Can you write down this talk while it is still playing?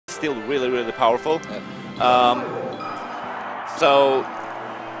still really, really powerful. Yeah.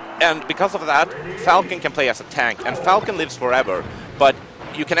 And because of that, Falcon can play as a tank, and Falcon lives forever, but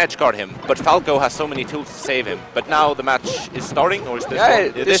you can edge guard him. But Falco has so many tools to save him. But now the match is starting, or is this? Yeah,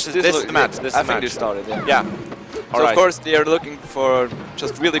 this is the match. This is I the think match. it started. Yeah. Yeah. So of course they are looking for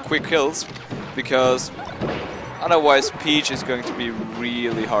just really quick kills, because otherwise Peach is going to be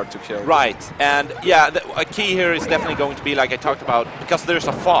really hard to kill. Right, and yeah, a key here is definitely going to be, like I talked about, because there's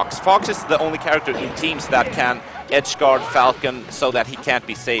a Fox. Fox is the only character in teams that can edge guard Falcon so that he can't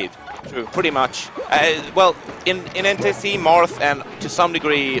be saved. True. Pretty much. Well, in NTC, Marth, and to some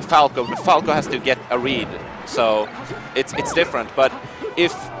degree Falco, but Falco has to get a read, so it's different. But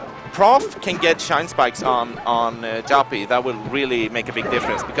if Prof can get Shine Spikes on Jeapie, that will really make a big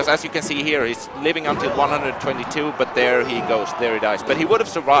difference, because as you can see here, he's living until 122, but there he goes, there he dies. But he would have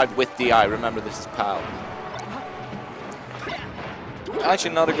survived with DI, remember this is PAL.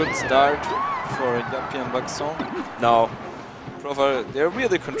 Actually not a good start for Jeapie and Baxon. No. They're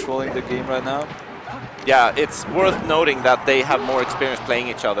really controlling the game right now. Yeah, it's worth noting that they have more experience playing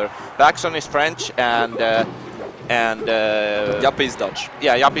each other. Baxon is French and Jeapie is Dutch.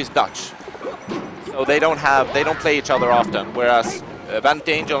 Yeah, Jeapie is Dutch. So they don't play each other often. Whereas Vant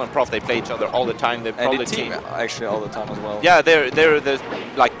Angel and Prof, they play each other all the time. They and the team actually all the time as well. Yeah, they're the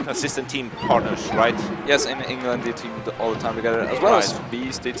like consistent team partners, right? Yes, in England they team all the time together, as well as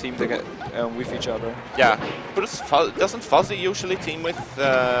Beast. They team together with each other. Yeah, but doesn't Fuzzy usually team with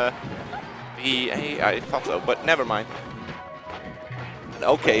BA? I thought so, but never mind.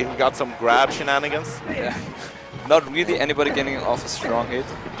 Okay, we got some grab shenanigans. Yeah. Not really anybody getting off a strong hit.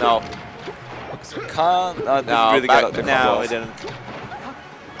 No. Can't. Didn't really get the combo. No, it didn't.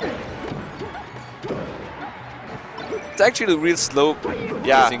 It's actually a real slow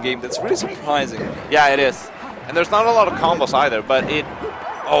pacing game. That's really surprising. Yeah, it is. And there's not a lot of combos either, but it...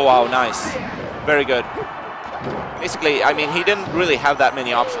 Oh, wow, nice. Very good. Basically, I mean, he didn't really have that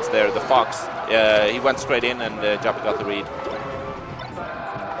many options there, the Fox. He went straight in and Jeapie got the read.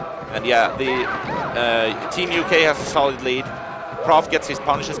 And yeah, the Team UK has a solid lead. Prof gets his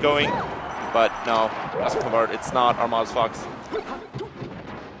punishes going, but no, doesn't convert. It's not Armada's Fox.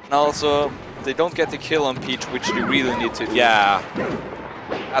 And also, they don't get the kill on Peach, which they really need to do. Yeah.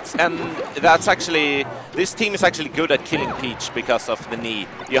 That's actually, this team is actually good at killing Peach because of the knee.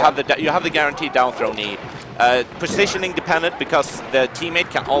 You have the guaranteed down throw knee. Positioning dependent, because the teammate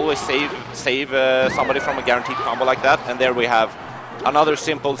can always save somebody from a guaranteed combo like that. And there we have another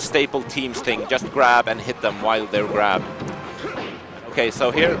simple staple teams thing. Just grab and hit them while they're grabbed. Okay,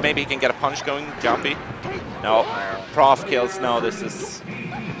 so here maybe he can get a punch going, Jeapie. No, Prof kills. No, this is...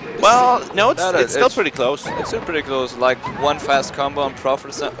 Well, no, it's still pretty close. It's still pretty close. Like one fast combo on Prof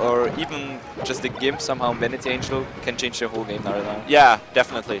or even just the Gimp somehow, Vanity Angel can change the whole game right now. Yeah,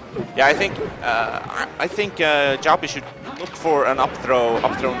 definitely. Yeah, I think Jeapie should look for an up throw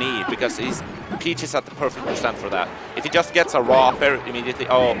knee, because Peach is at the perfect percent for that. If he just gets a RoF immediately,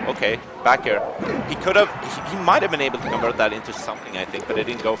 oh, okay, back air. He might have been able to convert that into something, I think, but he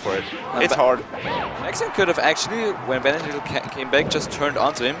didn't go for it. It's hard. Baxon could have actually, when Vanity came back, just turned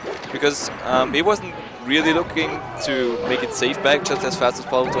onto him, because he wasn't really looking to make it safe back just as fast as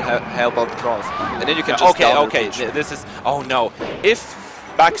possible to help out Prof. And then you can just okay. This is, oh no. If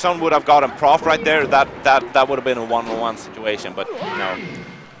Baxon would have gotten Prof right there, that would have been a 1-on-1 situation, but no.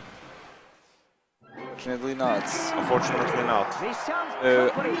 Unfortunately not. Unfortunately not.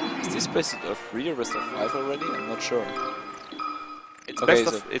 Is this best of 3 or best of 5 already? I'm not sure. It's okay,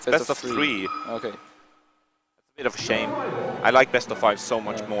 best of 3. Okay. It's a bit of a shame. I like best of 5 so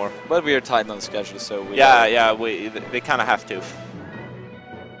much more. But we are tight on the schedule, so we... Yeah, they kind of have to.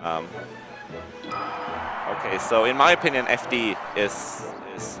 Okay, so in my opinion, FD is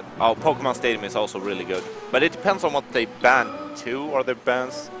oh, Pokemon Stadium is also really good. But it depends on what they ban too, or their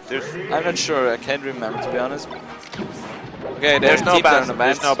bans. I'm not sure, I can't remember, to be honest. Okay, there's no bans.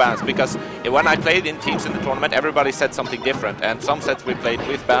 There's no bans, because when I played in teams in the tournament, everybody said something different, and some sets we played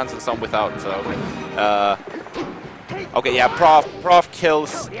with bans and some without. So, okay, yeah, Prof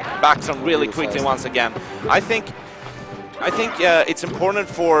kills Baxon really quickly once again. I think it's important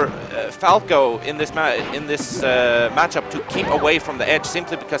for Falco in this matchup to keep away from the edge,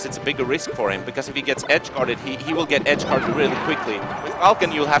 simply because it's a bigger risk for him. Because if he gets edge guarded, he will get edge guarded really quickly. With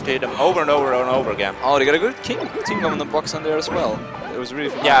Falcon, you'll have to hit him over and over and over again. Oh, they got a good team on the box on there as well. It was really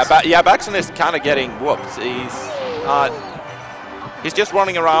fast. Yeah, Baxon is kind of getting whooped. He's just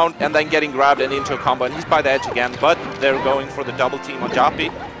running around and then getting grabbed and into a combo, and he's by the edge again. But they're going for the double team on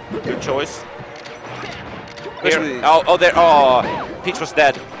Jeapie. Good choice. Here. Oh, Peach was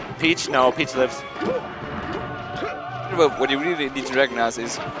dead. Peach lives. But what you really need to recognize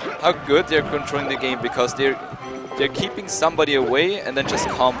is how good they're controlling the game, because they're keeping somebody away and then just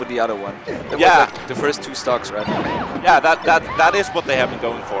combo the other one. That was like the first 2 stocks right now. Yeah, that is what they have been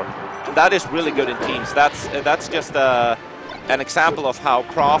going for. And that is really good in teams. That's just an example of how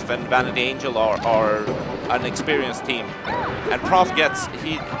Prof and Vanity Angel are an experienced team. And Prof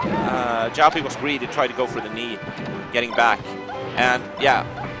Jeapie was greedy, tried to go for the knee, getting back. And yeah,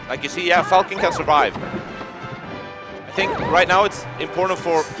 like you see, yeah, Falcon can survive. I think right now it's important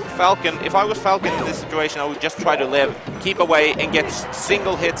for Falcon. If I was Falcon in this situation, I would just try to live, keep away, and get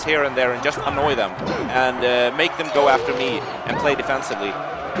single hits here and there and just annoy them and make them go after me and play defensively.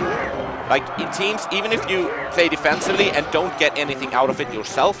 Like in teams, even if you play defensively and don't get anything out of it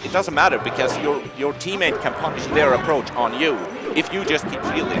yourself, it doesn't matter, because your teammate can punish their approach on you if you just keep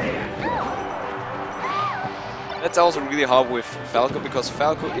shielding. That's also really hard with Falco, because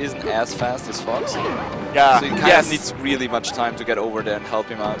Falco isn't as fast as Fox. Yeah. So he kind of needs really much time to get over there and help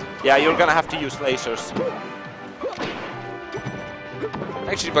him out. Yeah, you're gonna have to use lasers.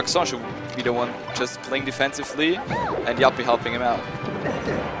 Actually, Baxon should be the one just playing defensively and Jeapie helping him out.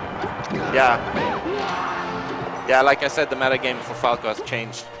 Yeah. Yeah, like I said, the meta game for Falco has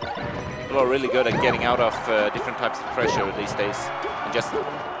changed. People are really good at getting out of different types of pressure these days. And just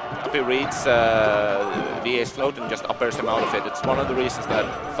Jeapie reads VA's float and just uppers him out of it. It's one of the reasons that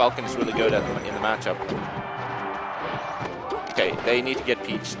Falcon is really good at in the matchup. Okay, they need to get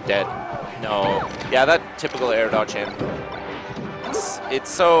Peach dead. No. Yeah, that typical air dodge in. It's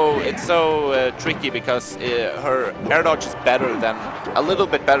so tricky, because her air dodge is a little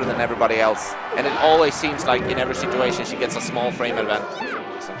bit better than everybody else, and it always seems like in every situation she gets a small frame advantage.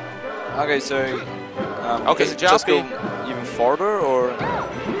 Okay, so does it just go even farther, or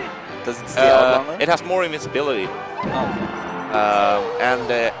does it stay out longer? It has more invincibility. Oh.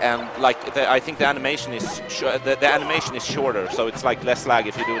 And like I think the animation is the animation is shorter, so it's like less lag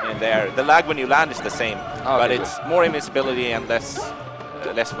if you do it in the air. The lag when you land is the same, but it's more invincibility and less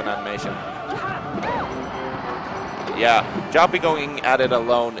of an animation. Yeah, Jeapie going at it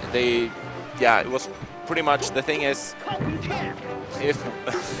alone. It was pretty much, the thing is, if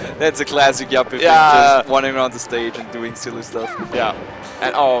that's a classic Jeapie thing, just wandering around the stage and doing silly stuff. Yeah,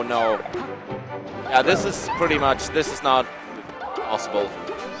 and oh no. Yeah, this is not possible,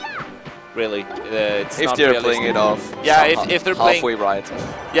 really. If they're playing it off, yeah, if they're playing halfway right.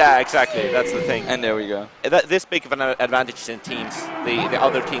 Yeah, exactly. That's the thing. And there we go. This big of an advantage in teams, the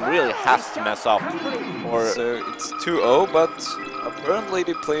other team really has to mess up. Or so it's 2-0, but apparently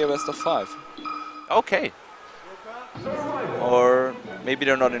they play a best of 5. Okay. Or maybe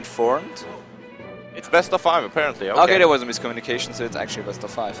they're not informed. It's best of 5 apparently. Okay, there was a miscommunication, so it's actually best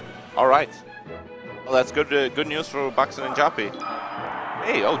of 5. All right. Well, that's good news for Baxon and Jeapie.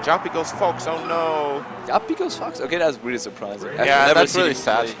 Hey, oh, Jeapie goes Fox, oh no. Jeapie goes Fox? Okay, that's really surprising. Yeah, that's really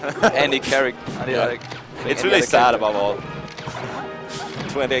sad. Any character. It's really sad above all.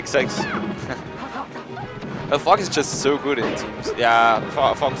 20xx. Well, Fox is just so good in teams. Yeah,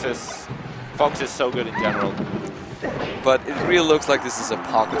 Fox is so good in general. But it really looks like this is a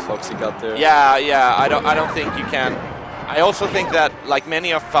pocket Fox he got there. Yeah, I don't think you can. I also think that, like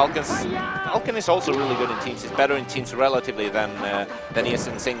many of Falcon is also really good in teams. He's better in teams relatively than he is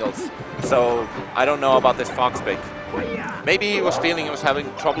in singles. So I don't know about this Fox pick. Maybe he was feeling he was having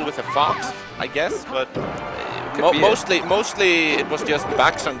trouble with the Fox, I guess, but mostly it was just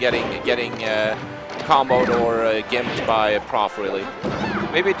Baxon getting comboed or gimped by Prof, really.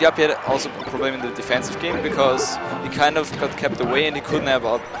 Maybe Jeapie had also a problem in the defensive game, because he kind of got kept away and he couldn't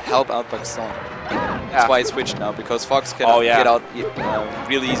help out Baxon. That's why he switched now, because Fox can get out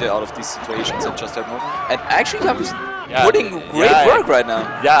really easy out of these situations and just have more. And actually, Jeapie's putting great work right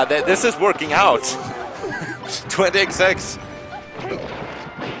now. Yeah, this is working out. 20xx.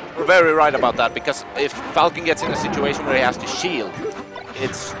 We're very right about that, because if Falcon gets in a situation where he has to shield,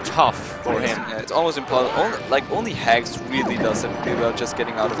 it's tough for him. Yeah, it's almost impossible. Only Hags really does it without just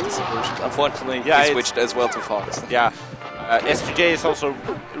getting out of the situations. Unfortunately, he switched as well to Fox. Yeah. SGJ is also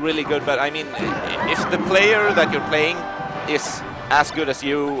really good, but I mean, if the player that you're playing is as good as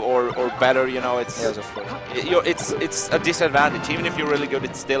you or better, you know, it's it's a disadvantage. Even if you're really good,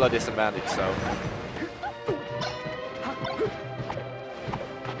 it's still a disadvantage. So.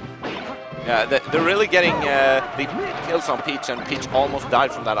 Yeah, they're really getting the kills on Peach, and Peach almost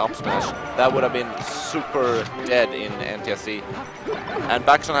died from that up smash. That would have been super dead in NTSC. And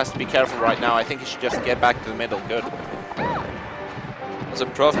Baxon has to be careful right now. I think he should just get back to the middle. Good. As a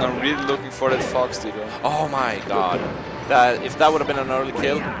Prof, I'm really looking for that Fox Digger. Oh my god. If that would have been an early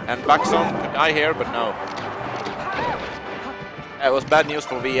kill, and Baxon could die here, but no. It was bad news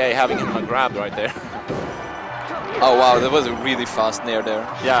for VA having him a grab right there. Oh wow, that was a really fast nair there.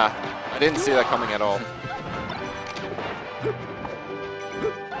 Yeah, I didn't see that coming at all.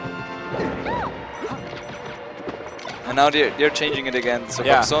 And now they're changing it again. So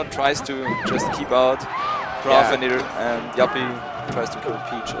Yeah. Baxon tries to just keep out RoF, and Jeapie tries to kill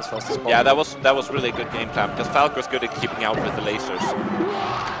Peach as fast as possible. Yeah, that was really a good game plan because Falco's good at keeping out with the lasers,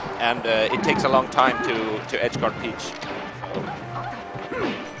 and it takes a long time to edge guard Peach.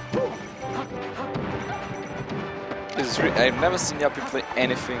 I've never seen Jeapie play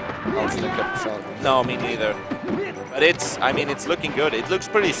anything else than Captain Falcon. No, me neither. But I mean, it's looking good. It looks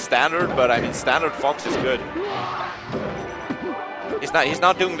pretty standard, but I mean, standard Fox is good. He's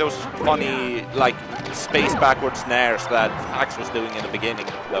not doing those funny, like, space backwards nairs that Hax was doing in the beginning,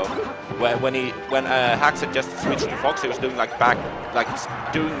 though. When Hax had just switched to Fox, he was doing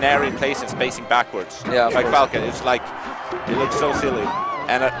doing nair in place and spacing backwards. Yeah, like Falcon. It's like, it looks so silly.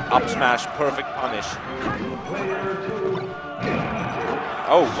 And an up smash, perfect punish.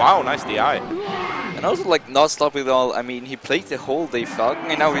 Oh wow, nice DI. And also, like, not stopping at all. I mean, he played the whole day Falcon,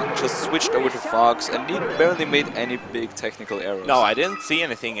 and now he just switched over to Fox, and he barely made any big technical errors. No, I didn't see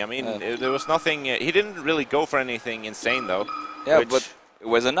anything. I mean, there was nothing. He didn't really go for anything insane, though. Yeah, but it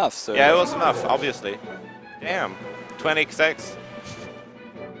was enough. So yeah, it was enough, obviously. Damn, 20xx.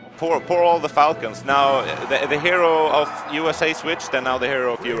 Poor all the Falcons. Now the hero of USA switched, and now the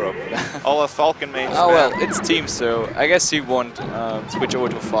hero of Europe. All us Falcon mains. Oh well, it's team, so I guess he won't switch over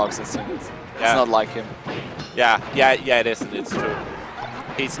to Fox. It's not like him. Yeah, it isn't. It's true.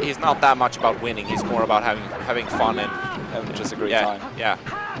 He's not that much about winning. He's more about having fun and having just a great time. Yeah.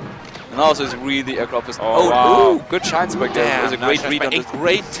 And also, it's really a crop. Oh, wow. Ooh, good chance back there. It was a great read on a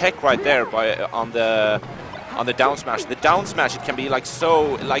great tech right there on the down smash. The down smash, it can be like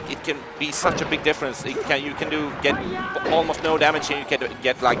it can be such a big difference. You can get almost no damage and you can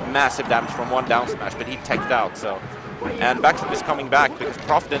get like massive damage from one down smash, but he teched out. So, and Baxon is coming back because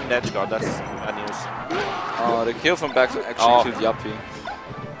Prof didn't edge guard. That's bad news. Oh, the kill from Baxon actually killed Jeapie.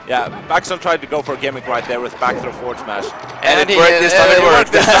 Yeah, Baxon tried to go for a gimmick right there with back throw forward smash, and it worked this time. It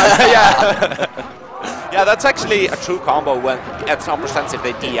worked this time. Yeah. Yeah, that's actually a true combo when at some percents if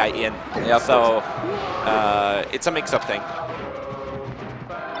they DI in. Yeah, so it's a mix-up thing.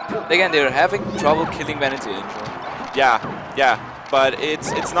 Again, they're having trouble killing Vanity Angel. Yeah, but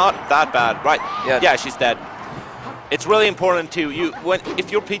it's not that bad, right? Yeah, she's dead. It's really important to if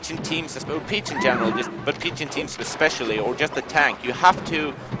you're Peach in teams, or Peach in general, but Peach in teams especially, or just the tank, you have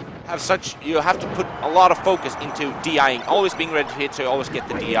to put a lot of focus into DIing, always being ready to hit, so you always get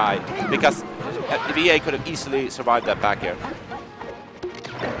the DI, because VA could have easily survived that back air.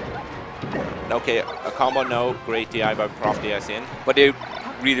 Okay, a combo, no, great DI by Prof DIs in. But they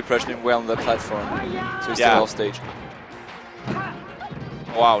really pressured him well on the platform, so he's still off stage.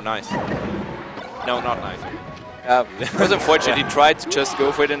 Wow, nice. No, not nice. It was unfortunate. He tried to just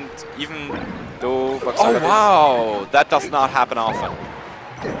go for it, and even though oh wow, that does not happen often.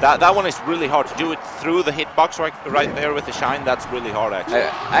 That one is really hard to do it through the hitbox right there with the shine. That's really hard actually.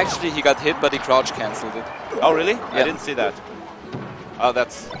 Actually, he got hit, but he crouch cancelled it. Oh really? Yeah. I didn't see that. Oh,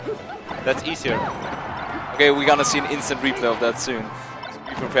 that's easier. Okay, we're gonna see an instant replay of that soon. So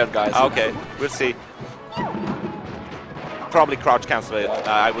be prepared, guys. Okay, we'll see. Probably crouch cancel it.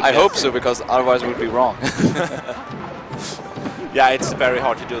 I hope so, because otherwise we'd be wrong. Yeah, it's very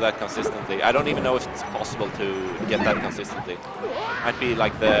hard to do that consistently. I don't even know if it's possible to get that consistently. Might be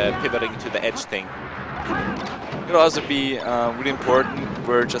like the pivoting to the edge thing. It could also be really important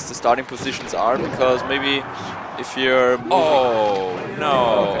where just the starting positions are, because maybe if you're moving. Oh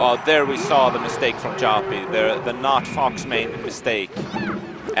no! Oh, there we saw the mistake from Jeapie. The not Fox main mistake.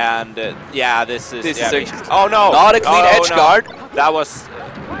 And yeah, this is oh no! Not a clean edge guard. That was.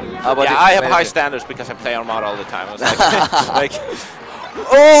 Yeah, I have high standards because I play Armada all the time. I was like,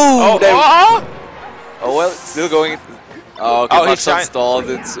 oh well, it's still going. Oh, okay, Baxon stalled.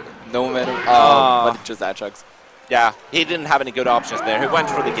 It's no matter. But it just ad-chucks. Yeah, he didn't have any good options there. He went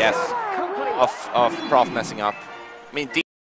for the guess of Prof messing up. I mean,